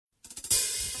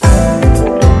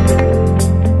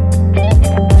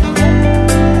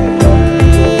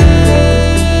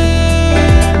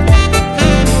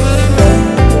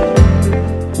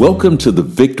Welcome to the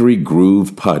Victory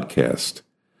Groove Podcast.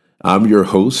 I'm your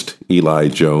host, Eli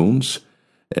Jones,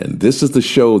 and this is the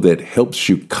show that helps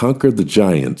you conquer the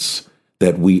giants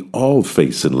that we all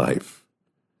face in life.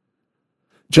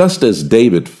 Just as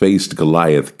David faced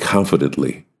Goliath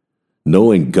confidently,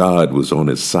 knowing God was on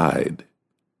his side,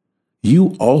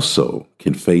 you also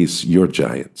can face your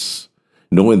giants,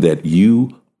 knowing that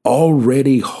you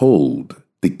already hold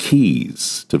the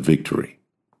keys to victory.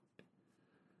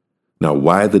 Now,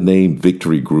 why the name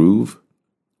Victory Groove?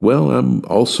 Well, I'm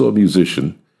also a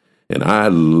musician, and I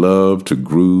love to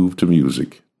groove to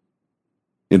music.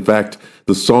 In fact,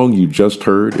 the song you just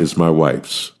heard is my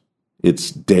wife's.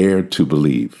 It's Dare to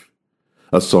Believe,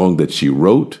 a song that she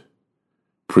wrote,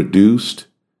 produced,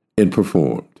 and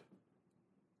performed.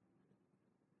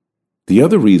 The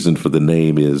other reason for the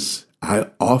name is I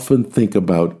often think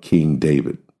about King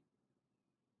David.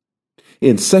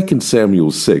 In 2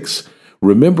 Samuel 6,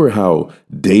 remember how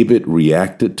David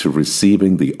reacted to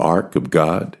receiving the ark of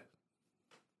God?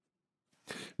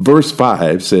 Verse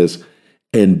 5 says,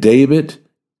 "And David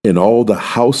and all the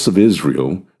house of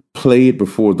Israel played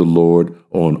before the Lord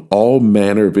on all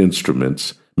manner of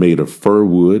instruments made of fir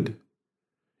wood,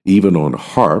 even on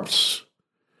harps,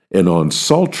 and on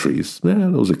psalteries,"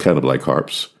 those are kind of like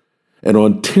harps, "and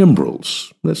on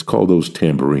timbrels," let's call those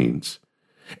tambourines,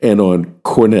 "and on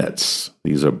cornets,"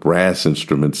 these are brass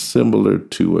instruments similar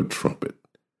to a trumpet,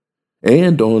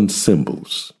 "and on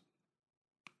cymbals."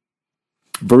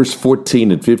 Verse 14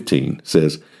 and 15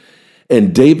 says,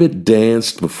 "And David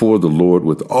danced before the Lord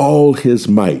with all his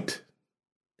might,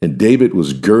 and David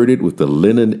was girded with a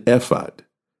linen ephod."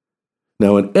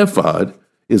 Now, an ephod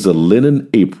is a linen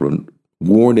apron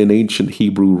worn in ancient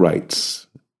Hebrew rites,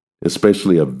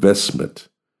 especially a vestment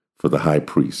for the high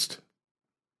priest.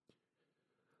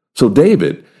 So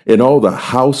David and all the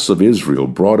house of Israel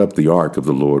brought up the ark of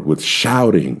the Lord with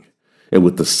shouting and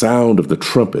with the sound of the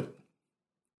trumpet.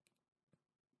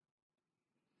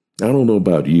 I don't know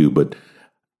about you, but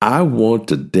I want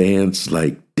to dance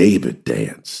like David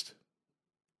danced.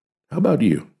 How about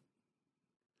you?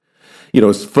 You know,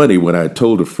 it's funny, when I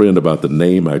told a friend about the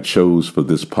name I chose for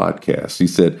this podcast, he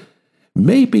said,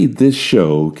 maybe this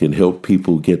show can help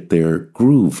people get their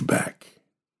groove back.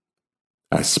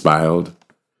 I smiled.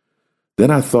 Then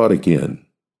I thought again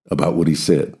about what he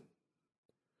said.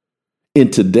 In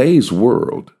today's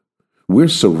world, we're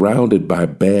surrounded by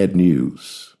bad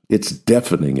news. It's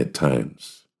deafening at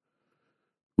times.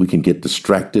 We can get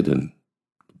distracted and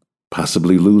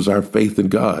possibly lose our faith in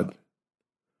God,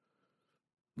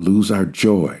 lose our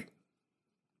joy.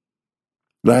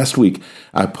 Last week,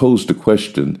 I posed a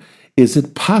question: is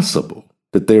it possible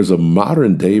that there's a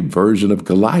modern day version of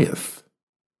Goliath?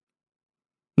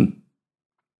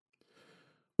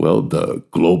 Well, the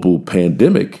global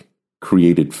pandemic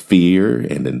created fear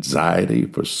and anxiety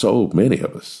for so many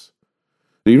of us.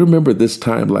 Do you remember this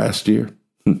time last year?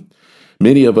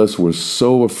 Many of us were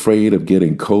so afraid of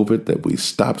getting COVID that we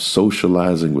stopped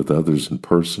socializing with others in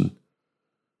person.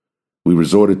 We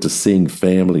resorted to seeing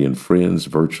family and friends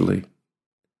virtually.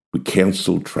 We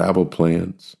canceled travel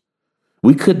plans.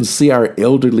 We couldn't see our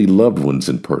elderly loved ones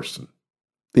in person.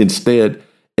 Instead,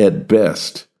 at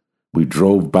best, we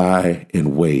drove by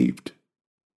and waved.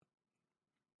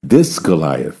 This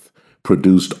Goliath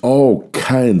produced all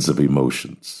kinds of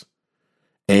emotions: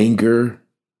 anger,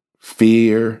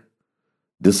 fear,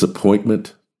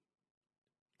 disappointment,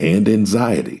 and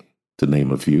anxiety, to name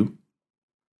a few.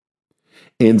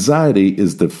 Anxiety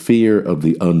is the fear of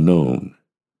the unknown.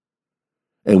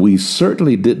 And we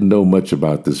certainly didn't know much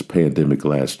about this pandemic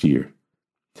last year.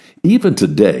 Even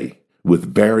today,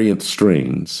 with variant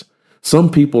strains,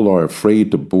 some people are afraid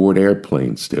to board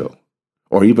airplanes still,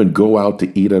 or even go out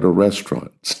to eat at a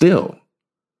restaurant still.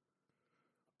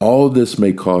 All this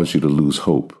may cause you to lose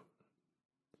hope.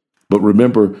 But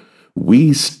remember,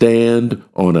 we stand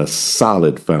on a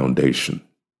solid foundation.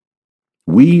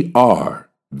 We are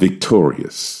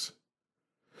victorious.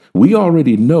 We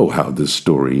already know how this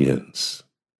story ends.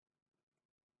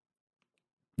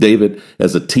 David,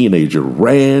 as a teenager,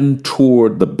 ran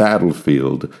toward the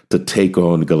battlefield to take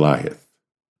on Goliath.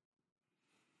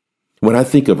 When I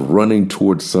think of running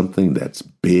towards something that's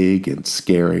big and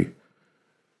scary,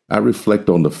 I reflect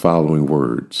on the following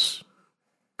words: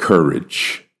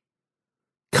 courage,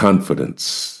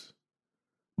 confidence,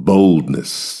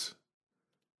 boldness,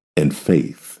 and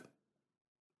faith.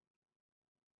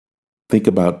 Think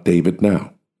about David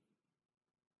now.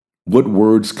 What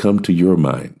words come to your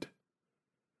mind?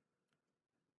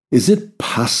 Is it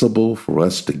possible for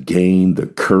us to gain the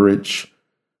courage,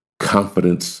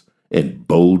 confidence, and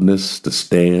boldness to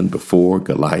stand before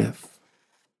Goliath?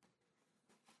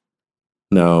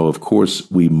 Now, of course,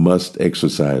 we must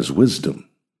exercise wisdom.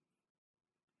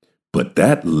 But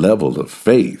that level of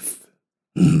faith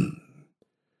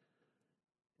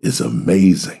is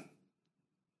amazing.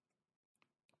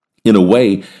 In a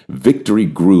way, Victory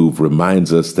Groove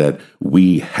reminds us that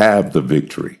we have the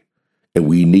victory and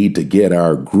we need to get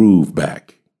our groove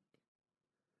back.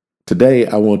 Today,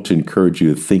 I want to encourage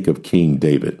you to think of King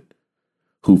David,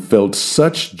 who felt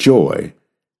such joy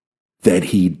that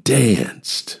he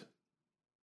danced.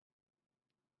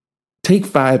 Take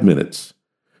 5 minutes,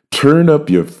 turn up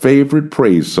your favorite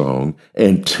praise song,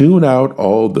 and tune out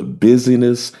all the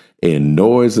busyness and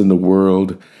noise in the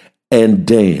world and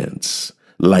dance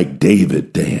like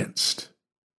David danced.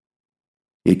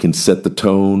 It can set the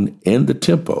tone and the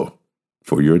tempo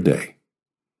for your day.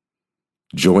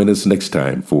 Join us next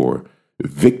time for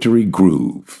Victory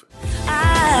Groove.